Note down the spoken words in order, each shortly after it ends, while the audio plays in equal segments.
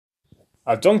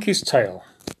A Donkey's Tale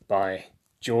by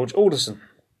George Alderson.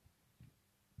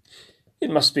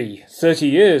 It must be 30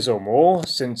 years or more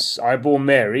since I bore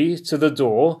Mary to the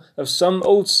door of some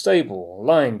old stable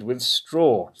lined with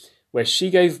straw, where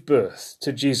she gave birth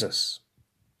to Jesus.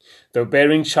 Though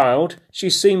bearing child,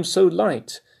 she seemed so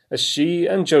light, as she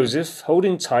and Joseph,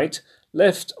 holding tight,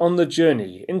 left on the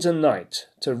journey into night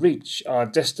to reach our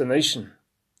destination.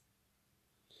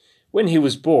 When he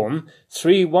was born,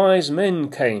 3 wise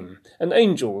men came, and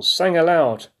angels sang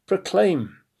aloud,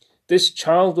 "Proclaim, this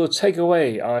child will take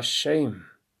away our shame.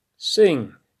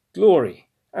 Sing, glory,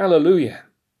 alleluia."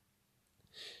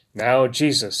 Now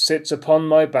Jesus sits upon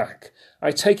my back.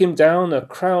 I take him down a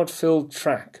crowd-filled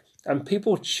track, and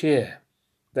people cheer.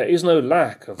 There is no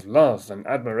lack of love and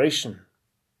admiration.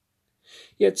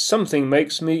 Yet something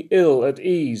makes me ill at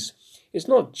ease. It's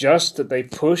not just that they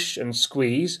push and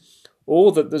squeeze,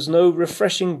 or that there's no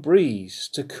refreshing breeze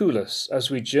to cool us as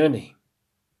we journey.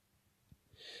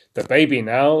 The baby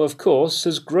now, of course,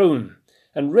 has grown,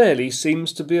 and rarely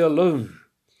seems to be alone.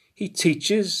 He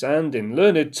teaches, and in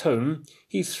learned tone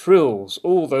he thrills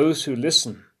all those who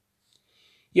listen.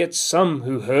 Yet some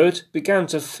who heard began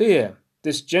to fear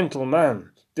this gentle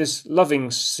man, this loving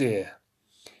seer,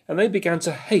 and they began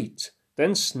to hate,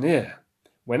 then sneer,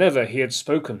 whenever he had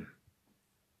spoken.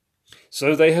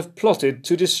 So they have plotted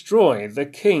to destroy the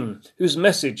king, whose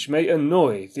message may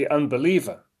annoy the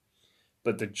unbeliever.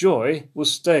 But the joy will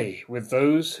stay with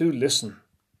those who listen.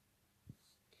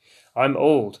 I'm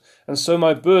old, and so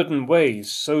my burden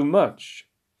weighs so much.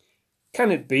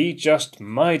 Can it be just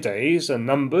my days are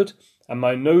numbered, and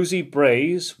my nosy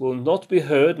brays will not be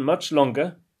heard much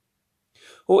longer?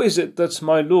 Or is it that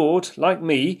my Lord, like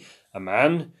me, a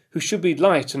man who should be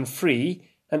light and free,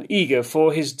 and eager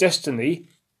for his destiny,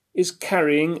 is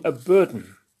carrying a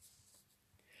burden?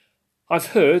 I've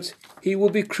heard he will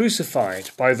be crucified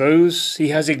by those he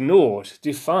has ignored,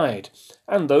 defied,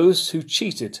 and those who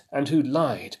cheated and who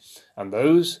lied, and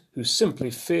those who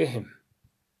simply fear him.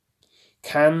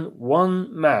 Can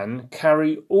one man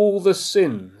carry all the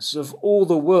sins of all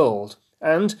the world,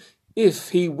 and,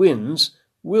 if he wins,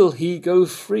 will he go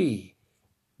free?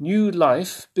 New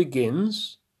life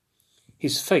begins?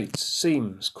 His fate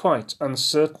seems quite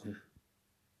uncertain.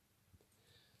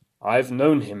 I've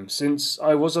known him since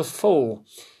I was a foal,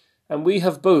 and we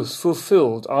have both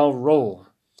fulfilled our role.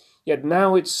 Yet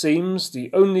now it seems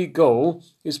the only goal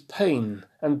is pain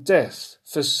and death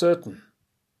for certain.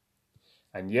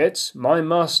 And yet my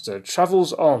master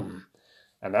travels on,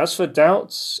 and as for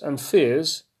doubts and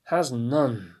fears, has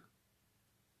none.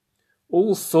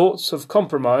 All thoughts of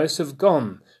compromise have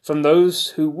gone from those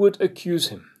who would accuse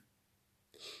him.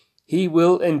 He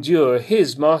will endure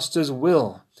his master's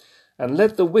will, and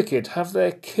let the wicked have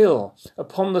their kill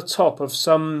upon the top of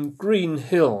some green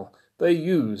hill they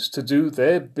use to do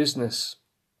their business.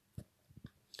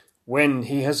 When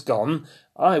he has gone,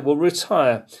 I will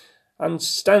retire and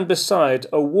stand beside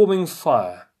a warming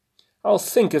fire. I'll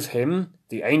think of him,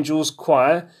 the angels'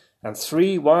 choir, and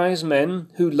 3 wise men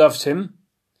who loved him,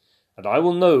 and I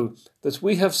will know that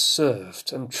we have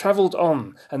served and travelled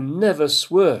on and never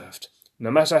swerved,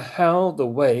 no matter how the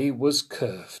way was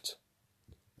curved.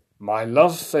 My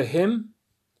love for him,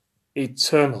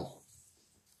 eternal.